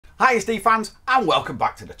Hi SD fans and welcome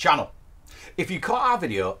back to the channel. If you caught our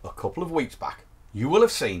video a couple of weeks back, you will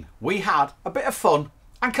have seen we had a bit of fun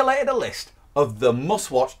and collated a list of the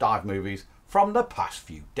must-watch dive movies from the past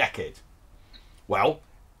few decades. Well,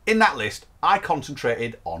 in that list I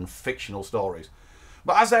concentrated on fictional stories,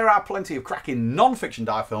 but as there are plenty of cracking non-fiction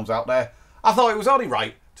dive films out there, I thought it was only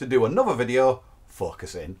right to do another video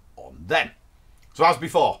focusing on them. So as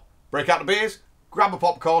before, break out the beers, grab a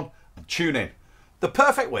popcorn and tune in. The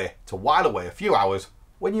perfect way to while away a few hours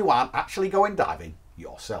when you aren't actually going diving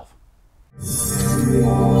yourself.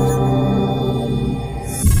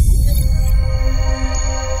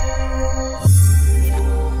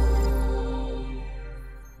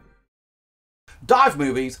 Dive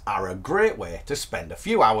movies are a great way to spend a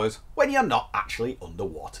few hours when you're not actually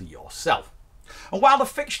underwater yourself. And while the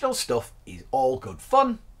fictional stuff is all good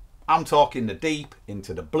fun, I'm talking the deep,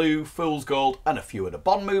 Into the Blue, Fool's Gold and a few of the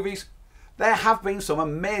Bond movies, there have been some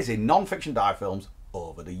amazing non-fiction dive films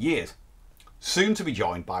over the years, soon to be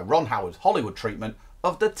joined by Ron Howard's Hollywood treatment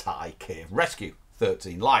of the Thai cave rescue,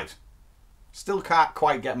 13 Lives. Still can't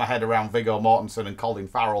quite get my head around Viggo Mortensen and Colin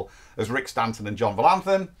Farrell as Rick Stanton and John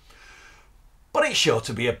Valanthan, but it's sure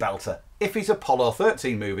to be a belter if his Apollo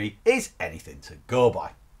 13 movie is anything to go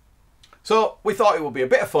by. So we thought it would be a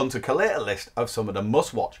bit of fun to collate a list of some of the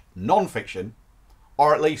must-watch non-fiction,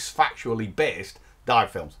 or at least factually based, dive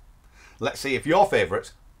films. Let's see if your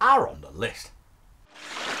favourites are on the list.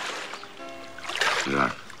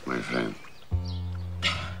 Jack, my friend.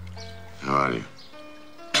 How are you?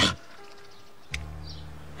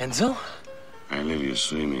 Enzo? I leave you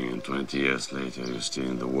swimming and 20 years later you're still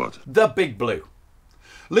in the water. The Big Blue.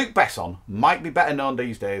 Luc Besson might be better known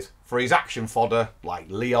these days for his action fodder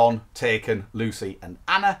like Leon, Taken, Lucy and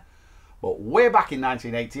Anna, but way back in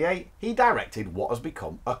 1988 he directed what has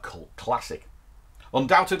become a cult classic.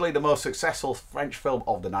 Undoubtedly the most successful French film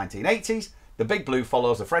of the 1980s, The Big Blue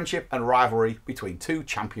follows the friendship and rivalry between two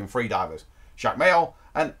champion freedivers, Jacques Maillot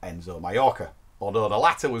and Enzo Maiorca, although the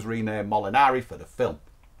latter was renamed Molinari for the film.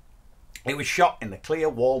 It was shot in the clear,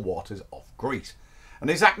 warm waters of Greece, and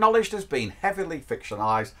is acknowledged as being heavily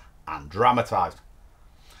fictionalised and dramatised.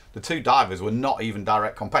 The two divers were not even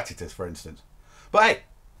direct competitors, for instance. But hey,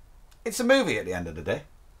 it's a movie at the end of the day.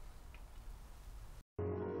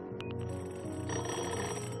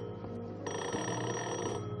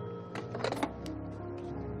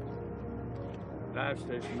 Dive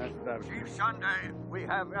station, that's the dive station. Chief Sunday, we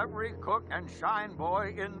have every cook and shine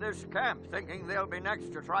boy in this camp thinking they'll be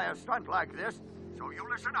next to try a stunt like this, so you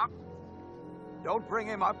listen up. Don't bring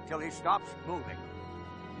him up till he stops moving.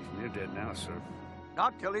 He's near dead now, sir.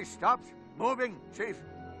 Not till he stops moving, Chief.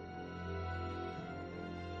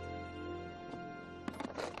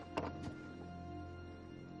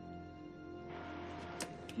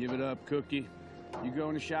 Give it up, Cookie. You go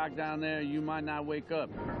into shock down there, you might not wake up.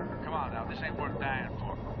 Come on now, this ain't worth dying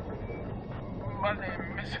for. My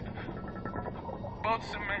name is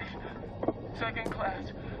Boatswain, second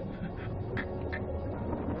class.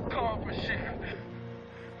 Call for ship.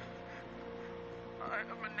 I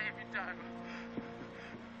am a Navy diver.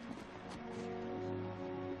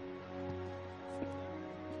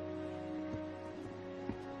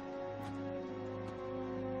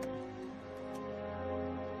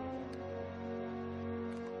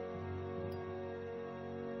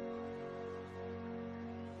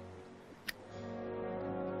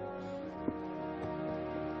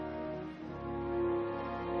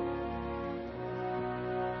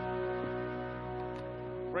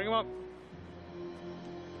 Bring him up.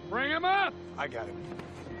 Bring him up! I got him.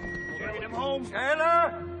 Carry him home.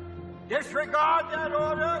 Sailor, disregard that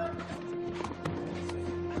order.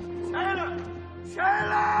 Sailor!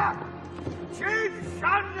 Sailor! Chief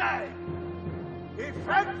Sunday!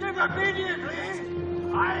 Effective immediately,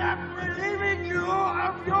 I am relieving you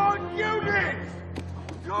of your duties!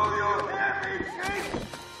 Do you hear me, Chief?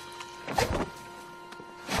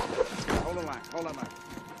 Hold the line, hold that line.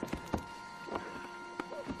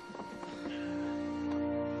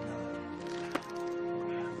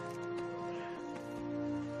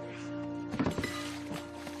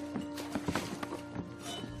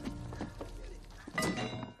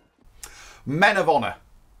 Men of Honor.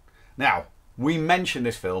 Now, we mentioned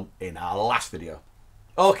this film in our last video.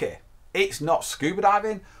 Okay, it's not scuba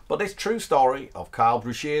diving, but this true story of Carl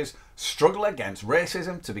Brusier's struggle against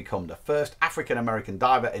racism to become the first African-American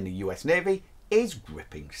diver in the US Navy is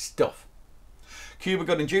gripping stuff. Cuba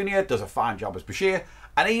Gooding Jr. does a fine job as Brashear,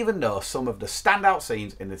 and even though some of the standout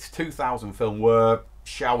scenes in this 2000 film were,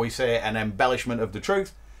 shall we say, an embellishment of the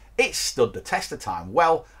truth, it stood the test of time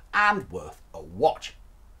well and worth a watch.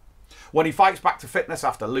 When he fights back to fitness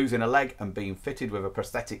after losing a leg and being fitted with a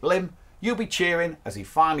prosthetic limb, you'll be cheering as he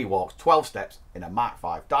finally walks 12 steps in a Mark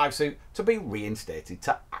V dive suit to be reinstated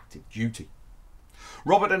to active duty.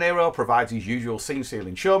 Robert De Niro provides his usual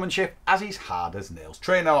scene-stealing showmanship as his hard-as-nails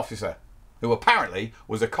training officer, who apparently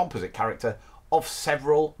was a composite character of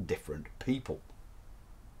several different people.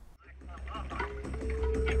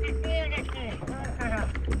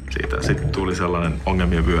 Siitä sitten tuli sellainen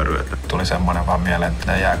ongelmien vyöry, että tuli semmoinen vaan mieleen,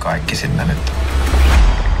 että jää kaikki sinne nyt.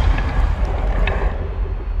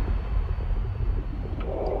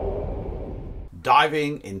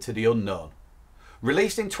 Diving into the unknown.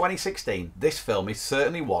 Released in 2016, this film is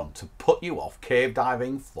certainly one to put you off cave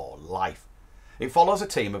diving for life. It follows a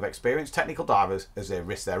team of experienced technical divers as they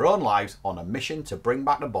risk their own lives on a mission to bring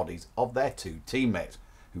back the bodies of their two teammates,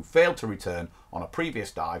 who failed to return on a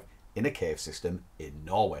previous dive in a cave system in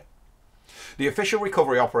Norway. The official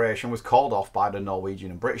recovery operation was called off by the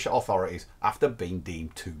Norwegian and British authorities after being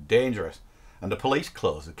deemed too dangerous, and the police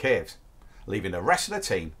closed the caves, leaving the rest of the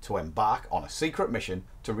team to embark on a secret mission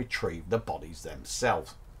to retrieve the bodies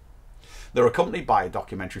themselves. They're accompanied by a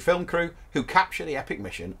documentary film crew who capture the epic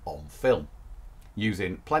mission on film,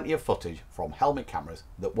 using plenty of footage from helmet cameras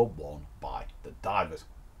that were worn by the divers.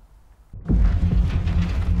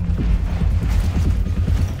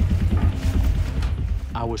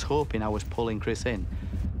 I was hoping I was pulling Chris in,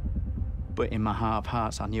 but in my heart of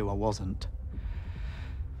hearts I knew I wasn't.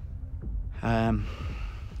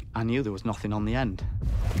 I knew there was nothing on the end.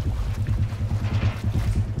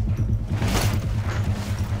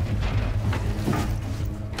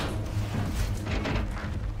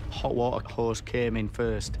 Hot water hose came in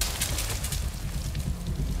first,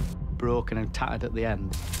 broken and tattered at the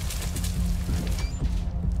end.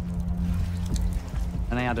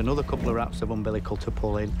 And I had another couple of wraps of umbilical to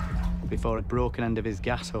pull in before a broken end of his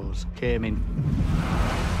gas hose came in.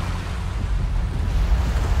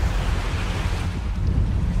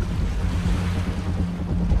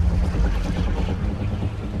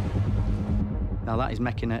 Now that is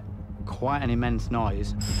making quite an immense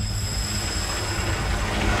noise.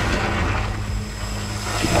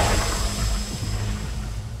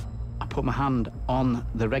 I put my hand on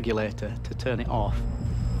the regulator to turn it off.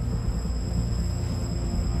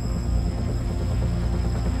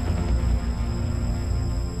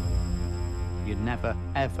 You never,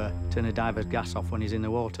 ever turn a diver's gas off when he's in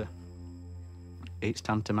the water. It's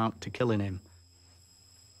tantamount to killing him.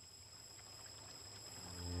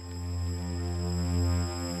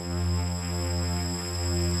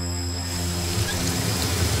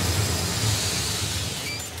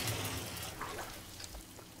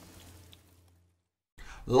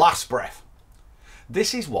 Last Breath.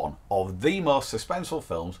 This is one of the most suspenseful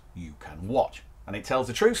films you can watch, and it tells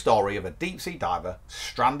the true story of a deep-sea diver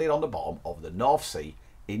stranded on the bottom of the North Sea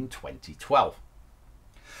in 2012.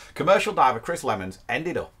 Commercial diver Chris Lemons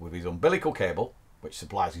ended up with his umbilical cable, which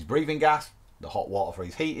supplies his breathing gas, the hot water for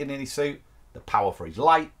his heating in his suit, the power for his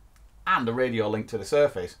light, and a radio link to the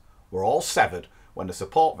surface, were all severed when the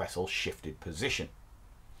support vessel shifted position.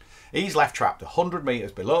 He's left trapped 100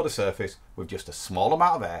 metres below the surface with just a small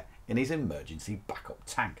amount of air in his emergency backup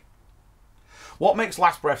tank. What makes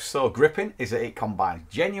Last Breath so gripping is that it combines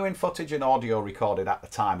genuine footage and audio recorded at the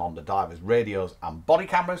time on the diver's radios and body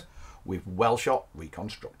cameras with well-shot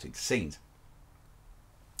reconstructed scenes.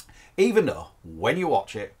 Even though, when you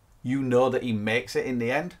watch it, you know that he makes it in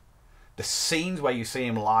the end, the scenes where you see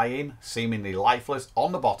him lying, seemingly lifeless,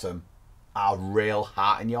 on the bottom are real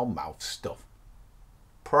heart-in-your-mouth stuff.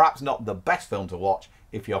 Perhaps not the best film to watch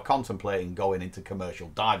if you're contemplating going into commercial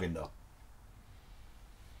diving though.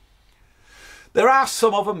 There are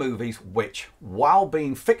some other movies which, while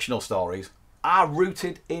being fictional stories, are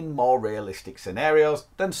rooted in more realistic scenarios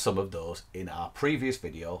than some of those in our previous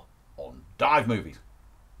video on dive movies.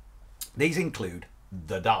 These include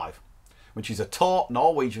The Dive, which is a taut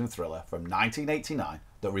Norwegian thriller from 1989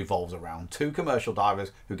 that revolves around two commercial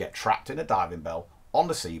divers who get trapped in a diving bell on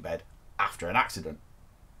the seabed after an accident,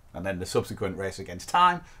 and then the subsequent race against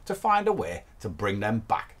time to find a way to bring them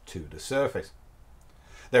back to the surface.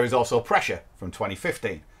 There is also Pressure from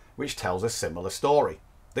 2015, which tells a similar story,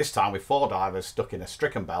 this time with 4 divers stuck in a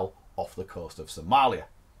stricken bell off the coast of Somalia.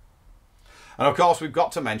 And of course we've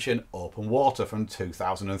got to mention Open Water from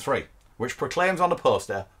 2003, which proclaims on the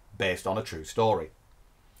poster based on a true story.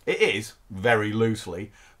 It is, very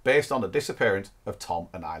loosely, based on the disappearance of Tom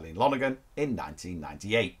and Eileen Lonergan in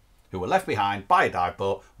 1998, who were left behind by a dive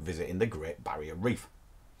boat visiting the Great Barrier Reef.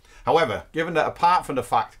 However, given that apart from the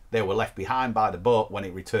fact they were left behind by the boat when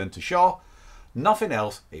it returned to shore, nothing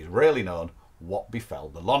else is really known what befell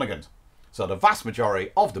the Lonergans, so the vast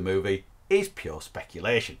majority of the movie is pure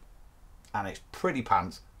speculation. and it's pretty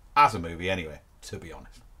pants as a movie anyway, to be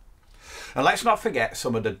honest. And let's not forget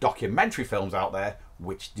some of the documentary films out there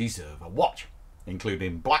which deserve a watch,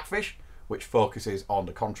 including Blackfish, which focuses on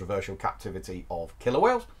the controversial captivity of killer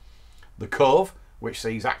whales, The Cove, which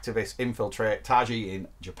sees activists infiltrate Taiji in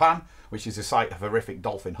Japan, which is the site of horrific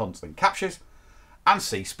dolphin hunts and captures, and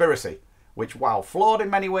Seaspiracy, which, while flawed in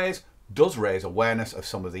many ways, does raise awareness of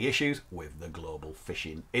some of the issues with the global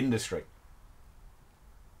fishing industry.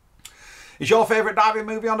 Is your favourite diving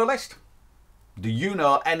movie on the list? Do you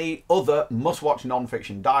know any other must-watch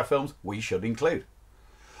non-fiction dive films we should include?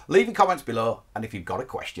 Leave your comments below, and if you've got a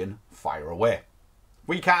question, fire away. If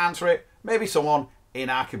we can't answer it, maybe someone in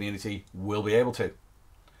our community will be able to.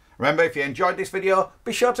 Remember, if you enjoyed this video,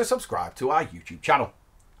 be sure to subscribe to our YouTube channel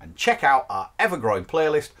and check out our ever-growing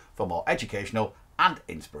playlist for more educational and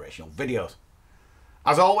inspirational videos.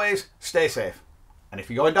 As always, stay safe, and if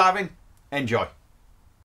you're going diving, enjoy.